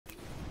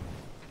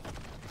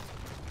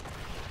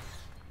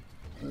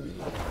I'm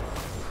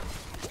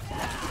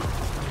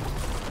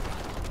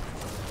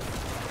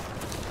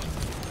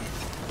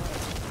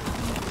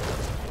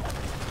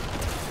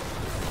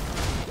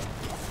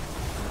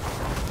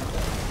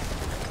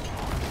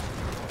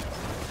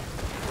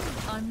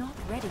not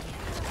ready yet.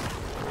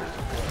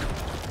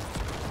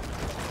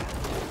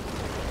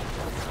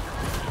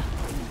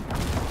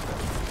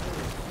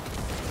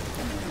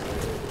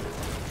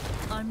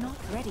 I'm not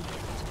ready yet.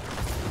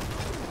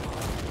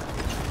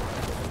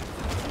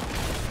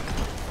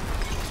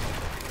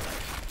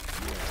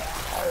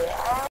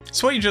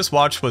 So what you just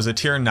watched was a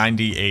tier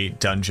 98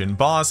 dungeon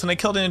boss, and I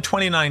killed it in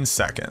 29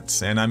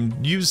 seconds, and I'm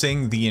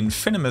using the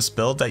Infinimist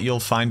build that you'll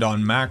find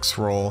on max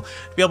roll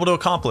to be able to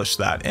accomplish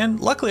that. And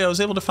luckily I was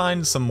able to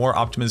find some more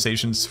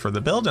optimizations for the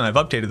build, and I've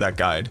updated that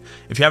guide.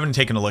 If you haven't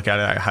taken a look at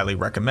it, I highly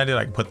recommend it.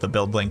 I can put the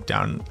build link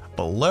down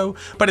below,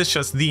 but it's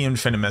just the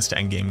Infinimist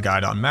endgame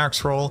guide on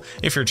max roll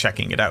if you're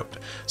checking it out.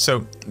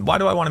 So why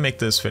do I want to make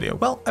this video?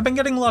 Well, I've been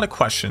getting a lot of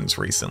questions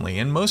recently,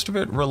 and most of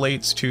it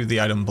relates to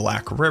the item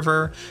Black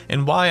River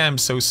and why I'm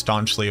so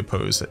staunchly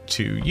opposed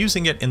to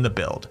using it in the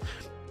build.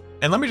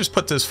 And let me just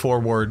put this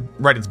forward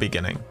right at the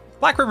beginning.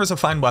 Black River is a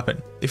fine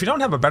weapon. If you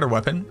don't have a better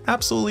weapon,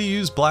 absolutely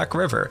use Black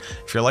River.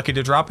 If you're lucky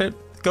to drop it,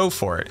 go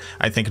for it.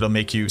 I think it'll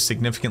make you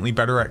significantly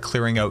better at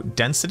clearing out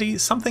density,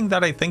 something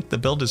that I think the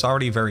build is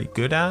already very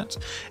good at.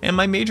 And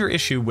my major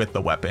issue with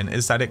the weapon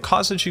is that it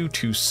causes you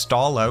to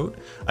stall out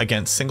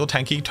against single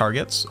tanky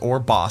targets or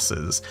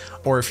bosses,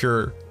 or if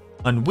you're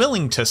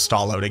unwilling to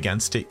stall out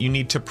against it, you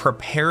need to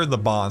prepare the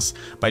boss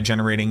by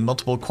generating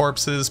multiple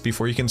corpses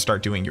before you can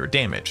start doing your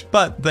damage.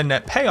 But the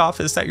net payoff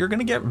is that you're going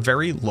to get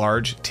very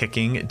large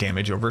ticking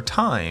damage over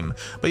time.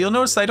 But you'll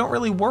notice I don't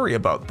really worry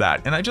about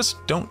that, and I just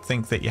don't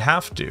think that you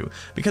have to,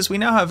 because we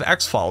now have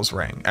X-Fall's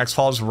Ring.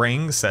 X-Fall's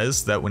Ring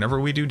says that whenever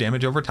we do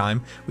damage over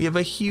time, we have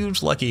a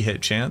huge lucky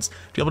hit chance to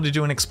be able to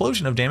do an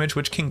explosion of damage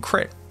which can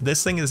crit.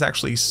 This thing is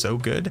actually so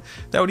good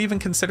that I would even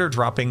consider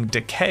dropping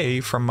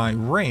Decay from my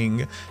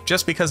ring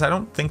just because I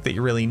don't think that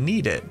you really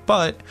need it,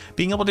 but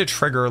being able to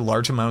trigger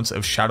large amounts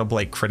of Shadow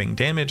Blight critting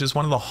damage is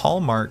one of the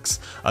hallmarks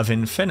of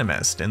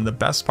Infinimist, and the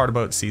best part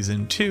about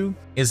Season 2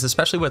 is,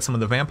 especially with some of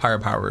the vampire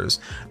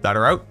powers that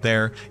are out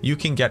there, you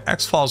can get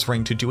X-Fall's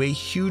Ring to do a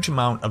huge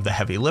amount of the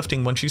heavy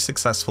lifting once you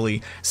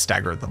successfully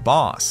stagger the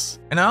boss.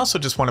 And I also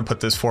just want to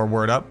put this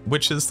forward up,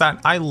 which is that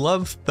I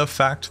love the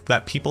fact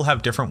that people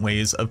have different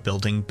ways of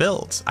building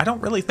builds. I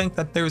don't really think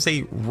that there's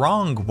a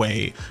wrong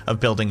way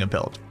of building a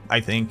build. I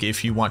think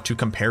if you want to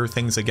compare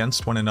things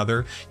against one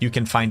another, you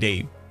can find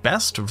a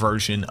best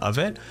version of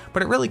it,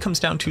 but it really comes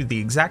down to the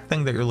exact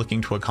thing that you're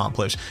looking to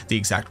accomplish, the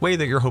exact way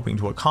that you're hoping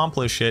to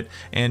accomplish it,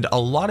 and a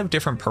lot of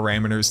different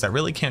parameters that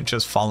really can't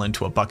just fall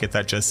into a bucket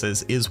that just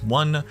says, is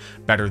one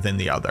better than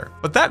the other?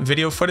 But that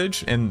video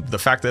footage and the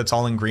fact that it's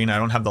all in green, I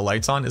don't have the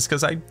lights on, is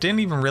because I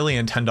didn't even really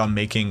intend on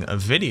making a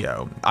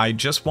video. I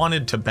just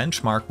wanted to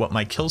benchmark what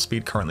my kill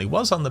speed currently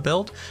was on the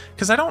build,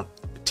 because I don't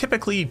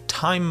typically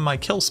time my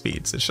kill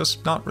speeds. It's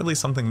just not really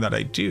something that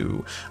I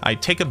do. I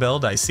take a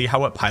build, I see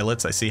how it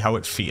pilots, I see how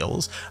it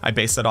feels, I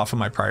base it off of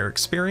my prior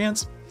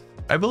experience.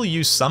 I will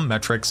use some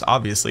metrics,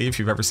 obviously. If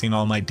you've ever seen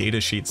all my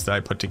data sheets that I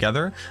put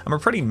together, I'm a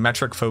pretty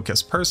metric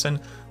focused person,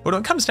 but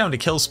when it comes down to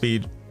kill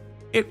speed,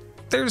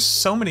 there's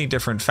so many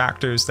different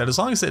factors that as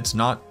long as it's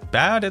not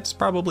bad, it's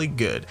probably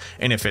good.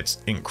 And if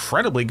it's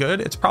incredibly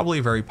good, it's probably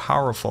very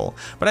powerful.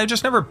 But I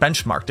just never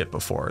benchmarked it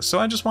before, so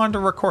I just wanted to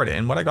record it,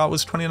 and what I got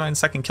was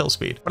 29-second kill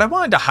speed. But I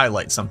wanted to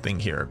highlight something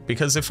here,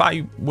 because if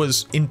I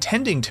was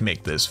intending to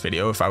make this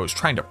video, if I was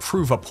trying to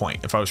prove a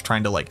point, if I was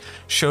trying to like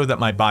show that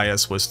my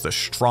bias was the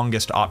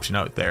strongest option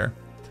out there,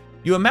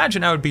 you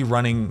imagine I would be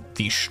running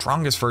the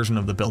strongest version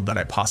of the build that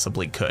I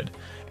possibly could.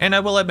 And I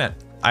will admit,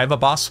 I have a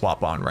boss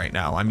swap on right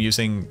now. I'm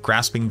using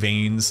Grasping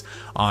Veins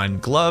on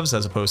gloves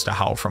as opposed to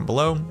Howl from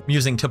Below. I'm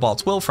using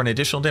Tybalt's Will for an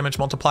additional damage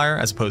multiplier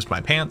as opposed to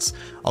my pants,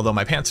 although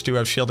my pants do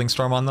have Shielding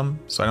Storm on them,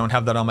 so I don't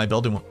have that on my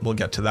build, and we'll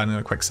get to that in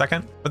a quick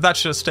second. But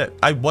that's just it.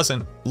 I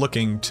wasn't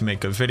looking to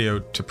make a video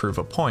to prove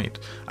a point.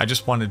 I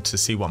just wanted to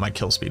see what my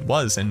kill speed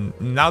was, and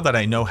now that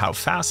I know how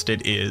fast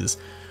it is,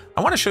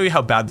 I want to show you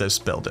how bad this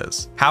build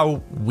is,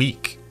 how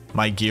weak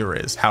my gear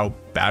is, how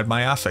bad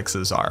my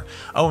affixes are.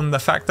 Oh, and the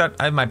fact that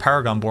I have my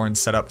Paragon Born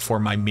set up for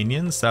my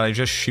minions that I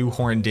just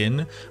shoehorned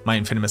in my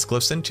Infinimist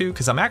glyphs into,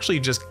 because I'm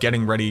actually just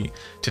getting ready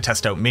to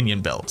test out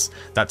minion builds.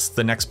 That's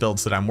the next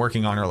builds that I'm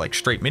working on, are like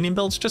straight minion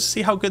builds, just to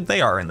see how good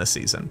they are in the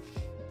season.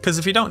 Because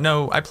if you don't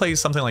know, I play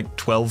something like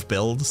 12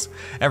 builds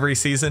every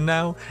season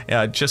now,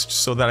 just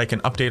so that I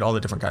can update all the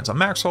different kinds of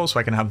max rolls, so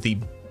I can have the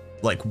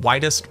like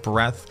widest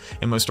breadth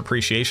and most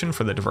appreciation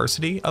for the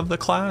diversity of the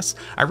class.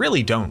 I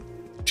really don't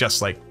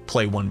just like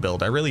play one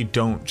build. I really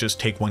don't just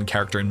take one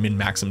character and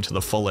min-max them to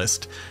the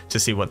fullest to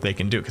see what they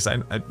can do, because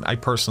I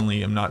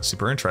personally am not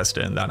super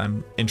interested in that.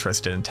 I'm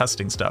interested in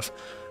testing stuff.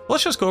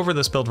 Let's just go over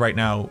this build right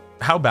now,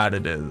 how bad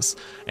it is,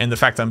 and the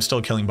fact that I'm still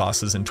killing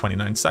bosses in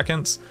 29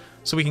 seconds,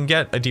 so we can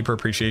get a deeper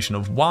appreciation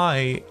of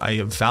why I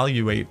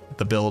evaluate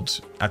the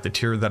build at the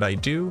tier that I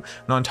do,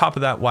 and on top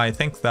of that, why I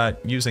think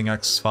that using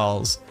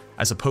X-Files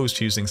as opposed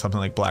to using something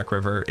like Black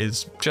River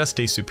is just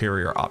a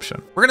superior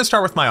option. We're going to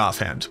start with my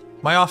offhand.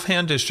 My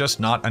offhand is just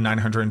not a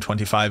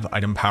 925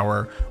 item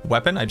power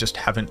weapon. I just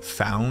haven't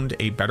found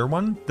a better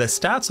one. The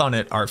stats on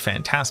it are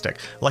fantastic.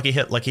 Lucky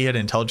hit,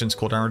 intelligence,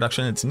 cooldown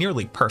reduction, it's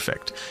nearly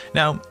perfect.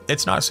 Now,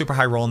 it's not a super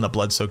high roll in the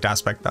blood soaked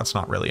aspect, that's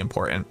not really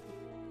important.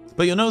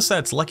 But you'll notice that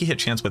it's lucky hit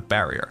chance with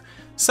barrier.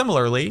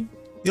 Similarly,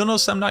 you'll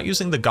notice I'm not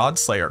using the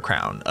Godslayer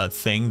crown, a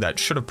thing that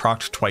should have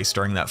procced twice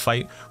during that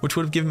fight, which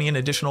would have given me an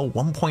additional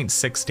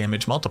 1.6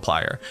 damage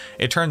multiplier.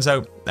 It turns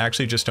out I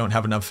actually just don't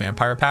have enough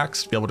vampire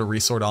packs to be able to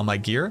resort all my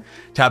gear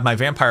to have my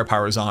vampire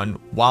powers on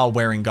while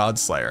wearing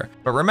Godslayer.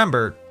 But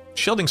remember,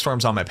 Shielding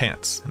Storm's on my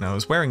pants, and I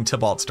was wearing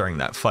Tybalts during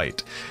that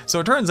fight. So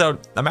it turns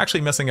out I'm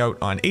actually missing out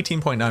on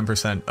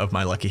 18.9% of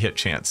my lucky hit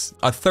chance,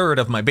 a third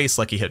of my base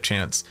lucky hit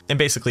chance, and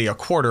basically a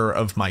quarter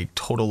of my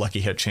total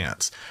lucky hit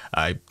chance.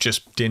 I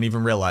just didn't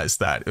even realize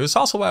that. It was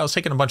also why I was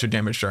taking a bunch of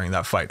damage during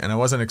that fight, and I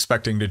wasn't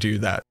expecting to do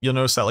that. You'll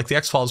notice that like the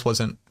X-Falls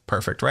wasn't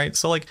perfect, right?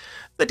 So like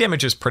the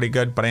damage is pretty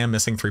good, but I am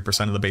missing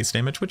 3% of the base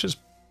damage, which is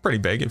pretty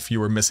big. If you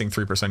were missing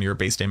 3% of your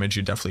base damage,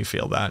 you definitely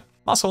feel that.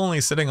 Also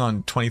only sitting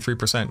on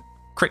 23%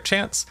 crit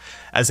chance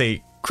as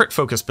a crit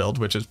focus build,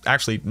 which is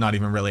actually not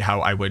even really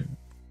how I would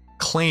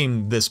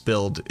claim this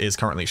build is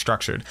currently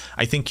structured.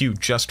 I think you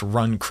just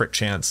run crit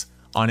chance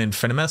on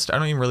Infinimist. I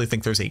don't even really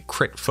think there's a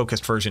crit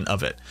focused version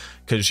of it,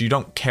 because you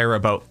don't care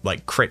about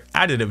like crit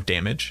additive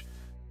damage,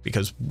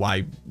 because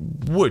why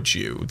would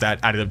you?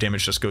 That additive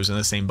damage just goes in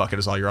the same bucket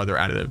as all your other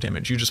additive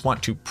damage. You just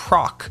want to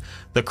proc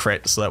the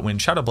crit so that when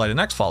Shadow Blight and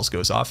X-Falls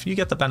goes off, you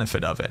get the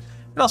benefit of it.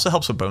 It also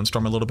helps with Bone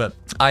Storm a little bit.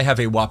 I have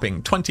a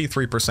whopping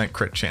 23%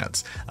 crit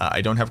chance.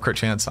 I don't have crit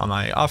chance on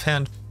my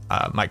offhand.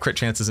 My crit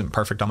chance isn't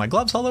perfect on my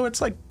gloves, although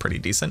it's like pretty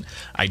decent.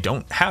 I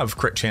don't have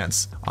crit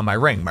chance on my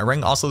ring. My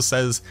ring also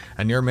says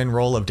a near min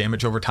roll of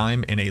damage over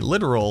time and a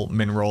literal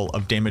min roll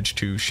of damage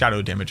to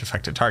shadow damage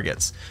affected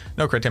targets.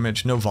 No crit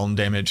damage, no vuln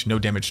damage, no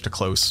damage to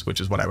close, which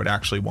is what I would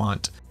actually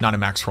want. Not a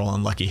max roll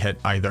on lucky hit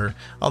either.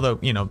 Although,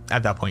 you know,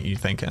 at that point you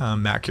think,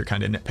 Mac, you're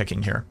kind of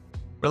nitpicking here.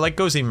 But like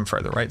goes even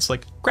further, right? It's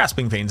like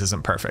Grasping Veins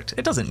isn't perfect.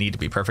 It doesn't need to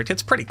be perfect.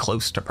 It's pretty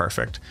close to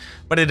perfect,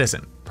 but it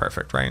isn't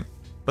perfect, right?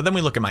 But then we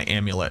look at my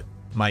amulet.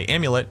 My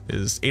amulet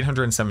is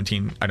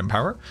 817 item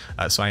power,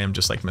 so I am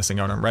just like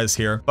missing out on res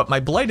here. But my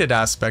blighted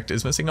aspect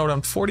is missing out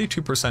on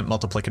 42%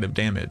 multiplicative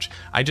damage.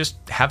 I just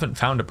haven't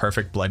found a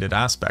perfect blighted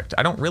aspect.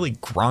 I don't really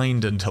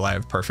grind until I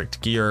have perfect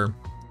gear.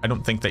 I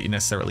don't think that you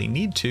necessarily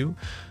need to,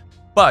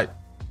 but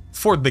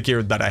for the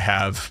gear that I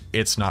have,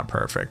 it's not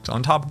perfect.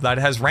 On top of that,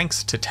 it has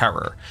ranks to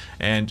Terror.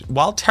 And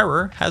while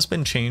Terror has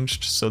been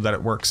changed so that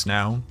it works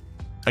now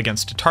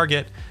against a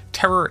target,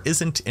 Terror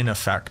isn't in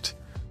effect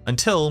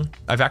until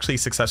I've actually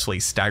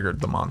successfully staggered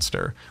the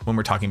monster when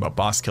we're talking about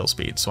boss kill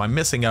speed. So I'm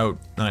missing out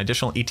on an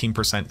additional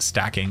 18%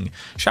 stacking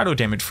shadow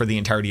damage for the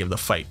entirety of the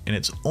fight. And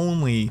it's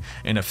only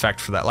in effect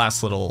for that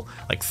last little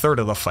like third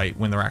of the fight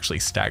when they're actually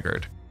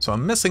staggered. So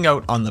I'm missing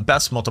out on the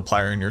best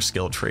multiplier in your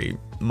skill tree.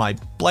 My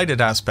blighted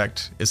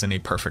aspect isn't a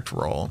perfect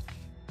roll.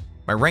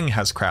 My ring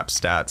has crap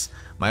stats.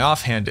 My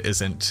offhand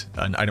isn't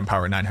an item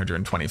power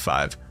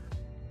 925.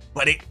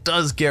 But it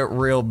does get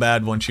real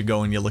bad once you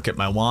go and you look at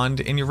my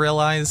wand and you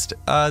realized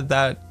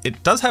that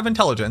it does have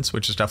intelligence,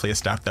 which is definitely a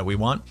stat that we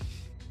want.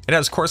 It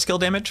has core skill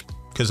damage,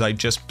 because I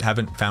just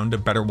haven't found a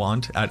better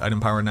wand at item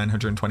power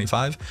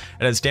 925.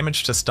 It has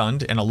damage to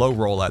stunned and a low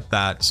roll at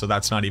that, so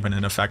that's not even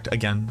in effect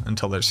again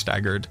until they're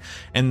staggered.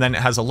 And then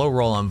it has a low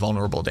roll on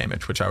vulnerable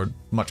damage, which I would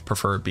much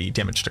prefer be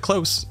damage to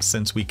close,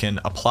 since we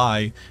can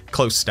apply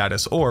close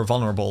status or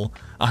vulnerable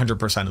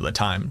 100% of the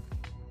time.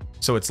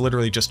 So it's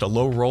literally just a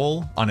low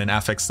roll on an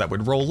affix that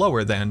would roll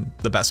lower than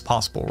the best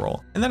possible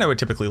roll. And then I would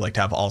typically like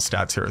to have all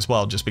stats here as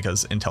well, just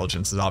because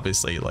intelligence is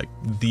obviously like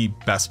the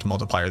best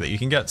multiplier that you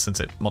can get, since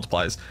it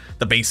multiplies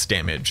the base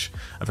damage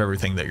of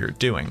everything that you're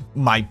doing.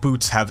 My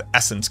boots have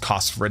essence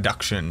cost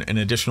reduction and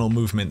additional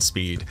movement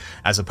speed,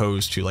 as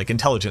opposed to like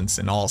intelligence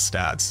and all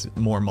stats,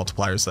 more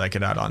multipliers that I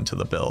could add on to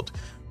the build.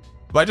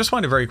 But I just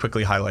want to very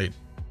quickly highlight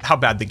how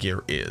bad the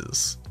gear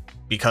is.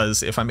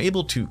 Because if I'm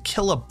able to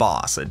kill a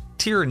boss, a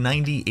tier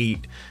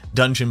 98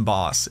 dungeon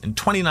boss in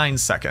 29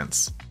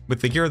 seconds,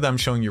 with the gear that I'm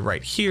showing you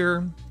right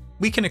here,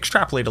 we can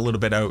extrapolate a little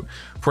bit out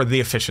for the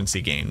efficiency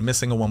gain.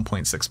 Missing a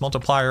 1.6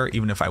 multiplier,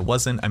 even if I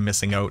wasn't, I'm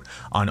missing out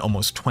on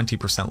almost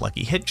 20%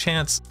 lucky hit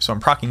chance, so I'm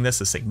proccing this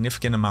a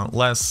significant amount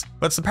less.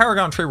 But it's the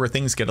Paragon tree where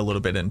things get a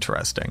little bit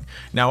interesting.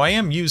 Now I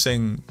am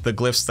using the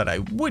glyphs that I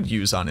would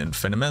use on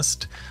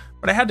Infinimist,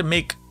 but I had to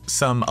make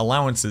some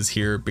allowances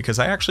here because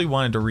I actually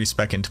wanted to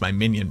respec into my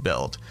minion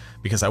build,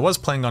 because I was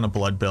playing on a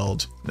blood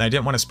build and I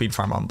didn't want to speed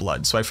farm on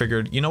blood. So I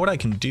figured, you know what I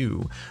can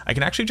do? I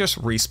can actually just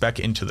respec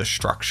into the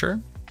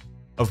structure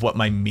of what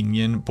my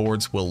minion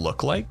boards will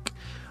look like,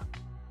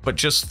 but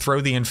just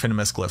throw the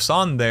Infinimist glyphs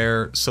on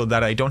there so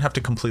that I don't have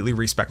to completely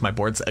respec my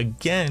boards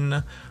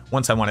again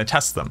once I want to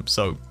test them.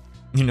 So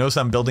you notice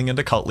I'm building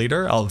into Cult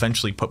Leader. I'll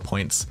eventually put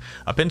points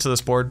up into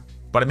this board,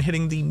 but I'm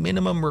hitting the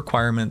minimum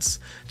requirements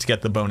to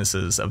get the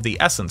bonuses of the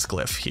Essence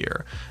glyph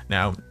here.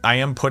 Now, I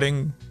am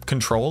putting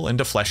control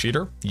into Flesh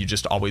Eater. You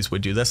just always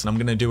would do this, and I'm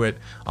going to do it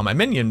on my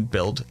minion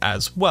build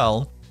as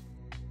well.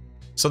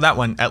 So that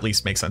one at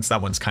least makes sense.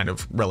 That one's kind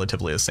of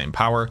relatively the same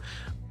power.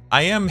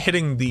 I am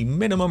hitting the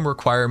minimum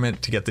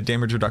requirement to get the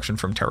damage reduction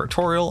from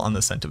Territorial on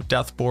the Scent of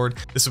Death board.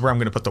 This is where I'm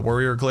going to put the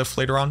Warrior glyph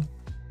later on.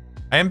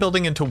 I am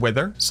building into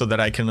Wither so that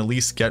I can at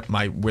least get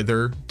my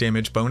Wither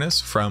damage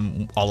bonus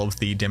from all of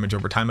the damage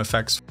over time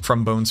effects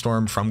from Bone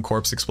Storm, from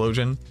Corpse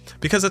Explosion,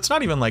 because it's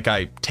not even like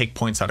I take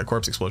points out of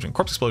Corpse Explosion.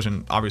 Corpse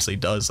Explosion obviously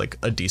does like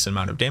a decent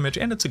amount of damage,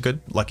 and it's a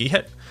good lucky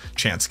hit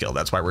chance skill.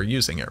 That's why we're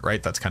using it,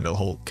 right? That's kind of the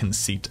whole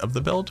conceit of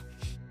the build.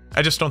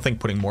 I just don't think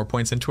putting more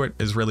points into it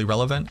is really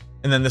relevant.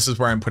 And then this is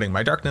where I'm putting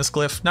my Darkness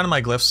glyph. None of my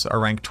glyphs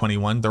are rank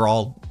 21. They're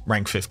all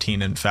rank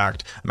 15, in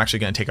fact. I'm actually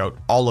going to take out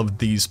all of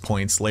these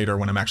points later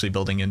when I'm actually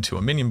building into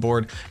a minion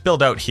board,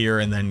 build out here,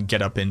 and then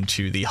get up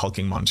into the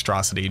Hulking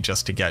Monstrosity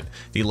just to get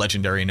the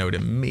Legendary Node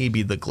and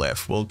maybe the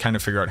glyph. We'll kind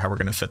of figure out how we're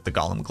going to fit the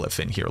Golem glyph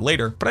in here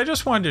later. But I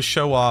just wanted to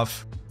show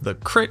off the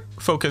crit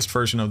focused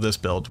version of this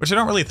build, which I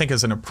don't really think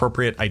is an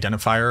appropriate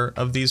identifier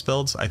of these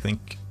builds. I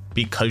think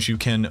because you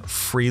can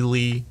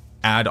freely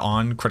add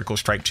on critical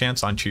strike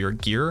chance onto your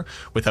gear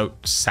without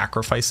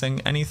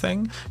sacrificing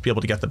anything, be able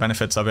to get the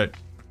benefits of it,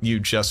 you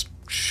just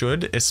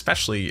should,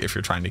 especially if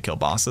you're trying to kill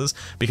bosses,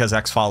 because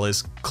Exfall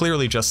is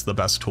clearly just the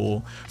best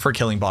tool for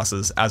killing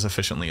bosses as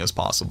efficiently as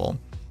possible.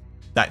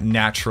 That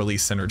naturally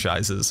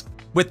synergizes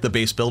with the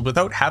base build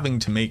without having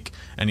to make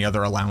any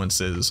other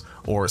allowances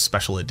or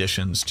special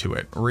additions to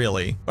it,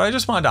 really. But I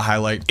just wanted to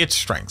highlight its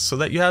strengths so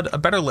that you had a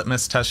better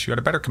litmus test, you had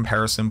a better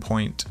comparison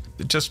point.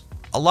 Just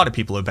a lot of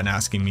people have been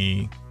asking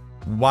me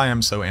why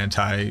I'm so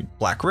anti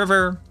Black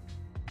River.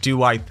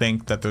 Do I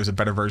think that there's a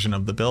better version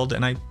of the build?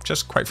 And I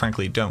just quite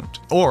frankly don't.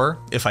 Or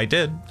if I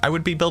did, I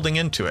would be building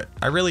into it.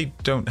 I really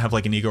don't have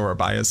like an ego or a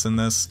bias in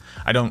this.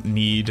 I don't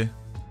need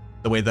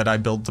the way that I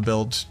build the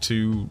build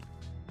to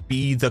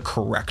be the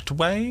correct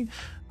way.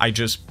 I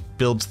just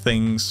build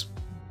things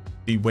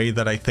the way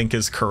that I think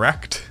is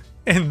correct.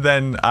 And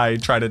then I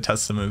try to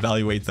test them and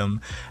evaluate them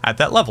at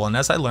that level. And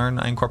as I learn,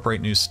 I incorporate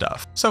new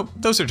stuff. So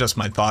those are just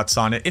my thoughts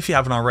on it. If you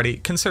haven't already,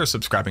 consider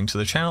subscribing to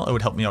the channel. It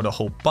would help me out a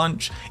whole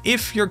bunch.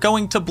 If you're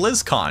going to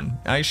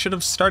BlizzCon, I should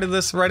have started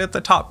this right at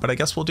the top, but I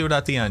guess we'll do it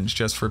at the end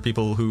just for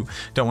people who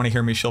don't want to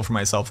hear me shill for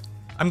myself.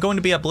 I'm going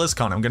to be at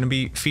BlizzCon. I'm going to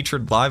be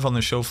featured live on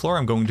the show floor.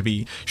 I'm going to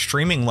be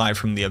streaming live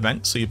from the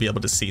event, so you'll be able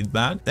to see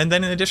that. And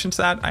then in addition to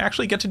that, I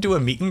actually get to do a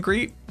meet and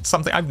greet,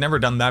 something I've never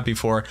done that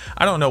before.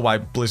 I don't know why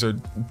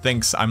Blizzard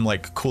thinks I'm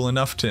like cool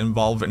enough to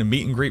involve in a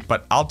meet and greet,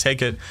 but I'll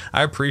take it.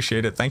 I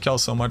appreciate it. Thank y'all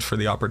so much for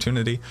the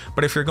opportunity.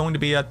 But if you're going to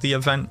be at the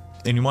event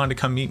and you wanted to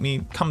come meet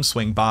me, come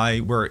swing by.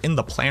 We're in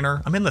the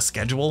planner. I'm in the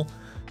schedule.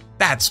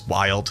 That's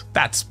wild.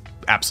 That's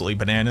absolutely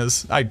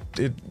bananas.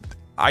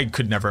 I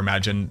could never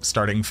imagine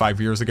starting 5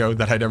 years ago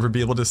that I'd ever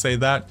be able to say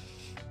that.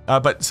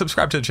 But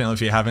subscribe to the channel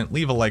if you haven't.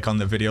 Leave a like on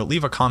the video.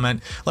 Leave a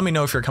comment. Let me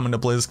know if you're coming to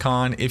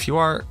BlizzCon. If you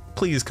are,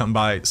 please come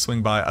by,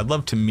 swing by. I'd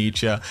love to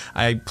meet you.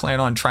 I plan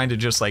on trying to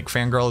just like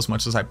fangirl as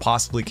much as I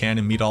possibly can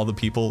and meet all the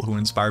people who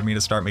inspired me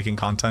to start making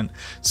content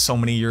so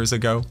many years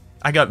ago.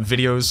 I got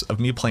videos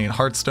of me playing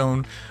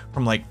Hearthstone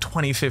from like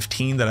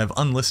 2015 that I've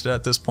unlisted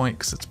at this point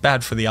because it's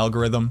bad for the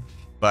algorithm.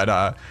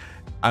 But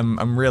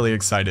I'm really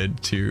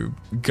excited to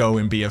go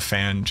and be a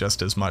fan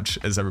just as much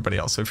as everybody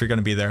else. So if you're going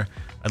to be there,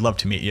 I'd love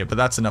to meet you. But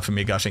that's enough of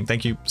me gushing.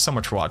 Thank you so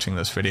much for watching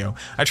this video.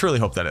 I truly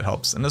hope that it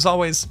helps. And as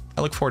always,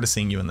 I look forward to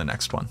seeing you in the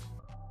next one.